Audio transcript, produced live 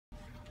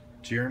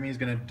Jeremy is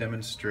going to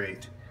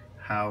demonstrate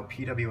how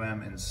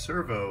PWM and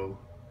servo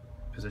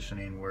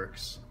positioning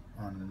works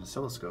on an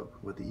oscilloscope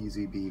with the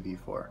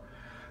ezrobot.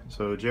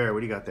 So Jerry,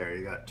 what do you got there?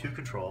 You got two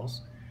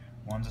controls.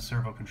 One's a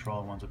servo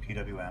control, one's a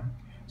PWM.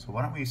 So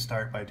why don't we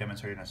start by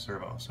demonstrating a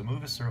servo. So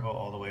move a servo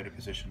all the way to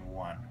position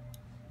 1.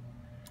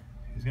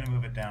 He's going to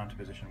move it down to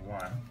position 1.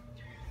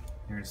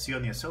 You're going to see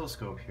on the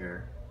oscilloscope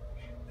here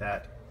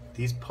that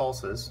these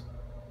pulses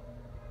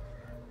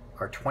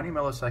are 20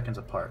 milliseconds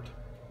apart.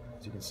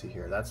 As you can see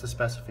here, that's the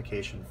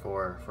specification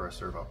for a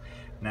servo.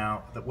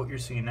 Now, what you're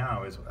seeing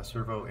now is a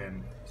servo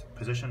in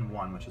position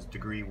 1, which is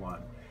degree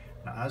 1.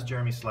 Now, as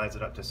Jeremy slides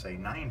it up to, say,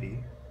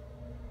 90,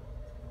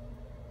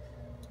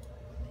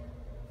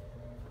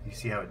 you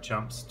see how it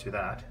jumps to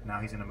that.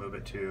 Now he's going to move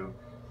it to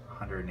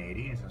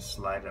 180. He's going to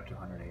slide it up to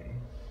 180.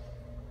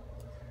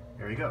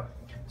 There you go.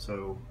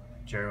 So,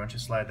 Jerry, why don't you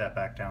slide that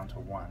back down to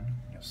 1.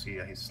 You'll see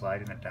he's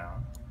sliding it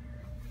down.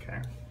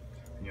 Okay?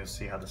 And you'll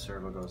see how the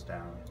servo goes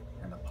down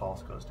and the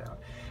pulse goes down.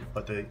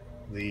 But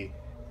the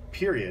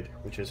period,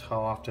 which is how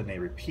often they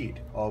repeat,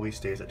 always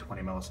stays at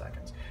 20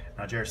 milliseconds.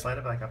 Now, Jerry, slide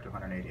it back up to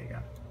 180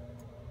 again.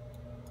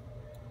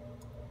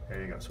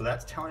 There you go. So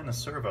that's telling the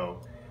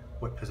servo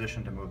what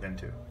position to move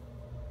into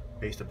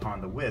based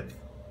upon the width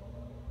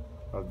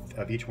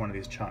of each one of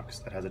these chunks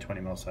that has a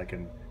 20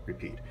 millisecond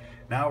repeat.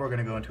 Now we're going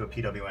to go into a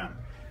PWM.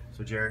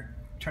 So Jerry,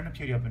 turn the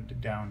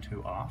PWM down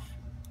to off.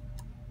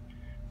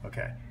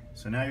 Okay,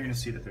 so now you're going to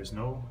see that there's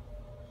no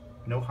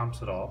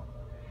humps at all.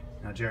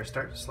 Now Jerry,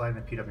 start sliding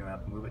the PWM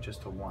up and move it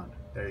just to 1.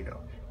 There you go.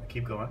 Now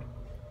keep going.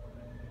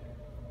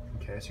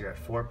 Okay, so you're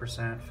at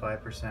 4%,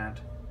 5%.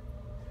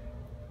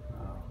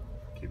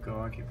 Keep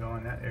going.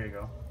 There you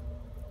go.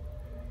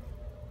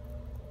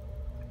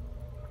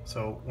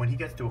 So when he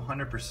gets to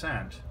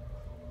 100%,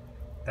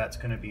 that's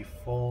going to be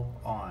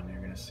full on. You're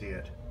going to see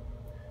it.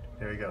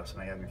 There you go. So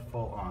now you have your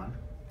full on.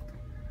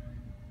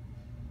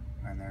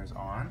 And there's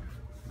on.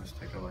 Let's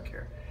take a look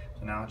here.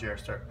 So now, Jerry,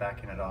 start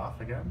backing it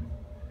off again.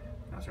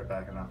 Now start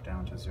backing it off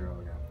down to 0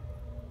 again.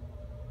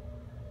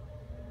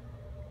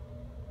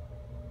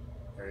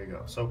 There you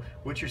go. So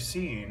what you're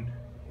seeing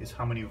is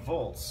how many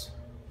volts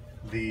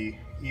the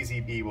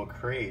ezrobot will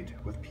create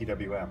with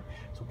PWM.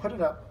 So put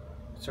it up,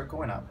 start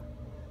going up,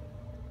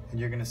 and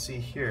you're going to see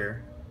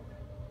here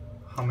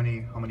how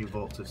many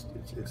volts it's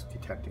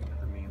detecting.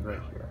 I mean, right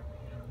here,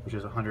 which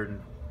is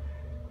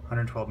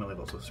 112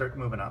 millivolts. So start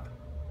moving up.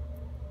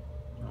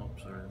 Oh,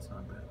 sorry, that's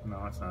not that.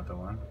 No, it's not the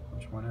one.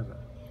 Which one is it?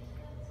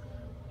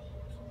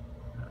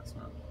 That's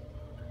not.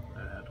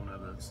 I don't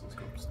have the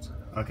oscilloscope set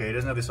up. Okay, it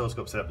doesn't have the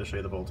oscilloscope set up to show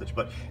you the voltage,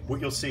 but what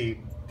you'll see,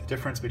 the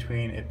difference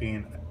between it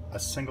being a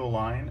single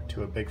line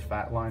to a big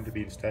fat line to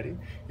being steady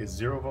is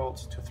 0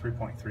 volts to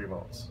 3.3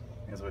 volts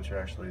is what you're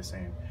actually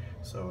seeing.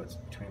 So it's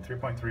between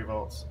 3.3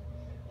 volts.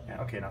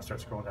 And okay, now start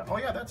scrolling down. Oh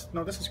yeah,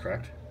 this is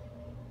correct.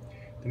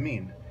 The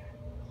mean.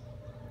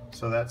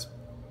 So that's.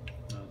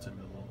 No, it's in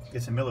millivolts.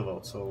 It's a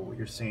millivolt. So what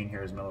you're seeing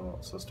here is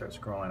millivolts. So start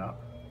scrolling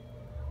up.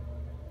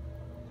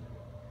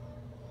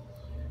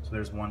 So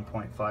there's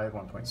 1.5,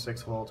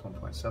 1.6 volts,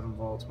 1.7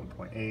 volts,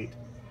 1.8,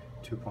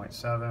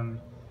 2.7,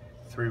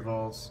 3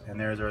 volts, and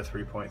there's our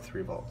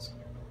 3.3 volts.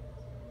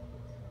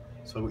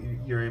 So what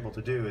you're able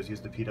to do is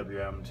use the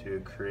PWM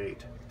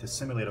to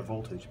simulate a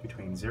voltage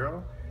between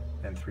 0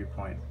 and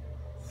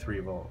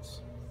 3.3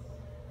 volts.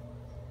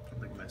 I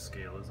think my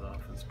scale is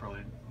off. It's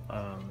probably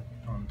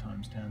on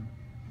times 10.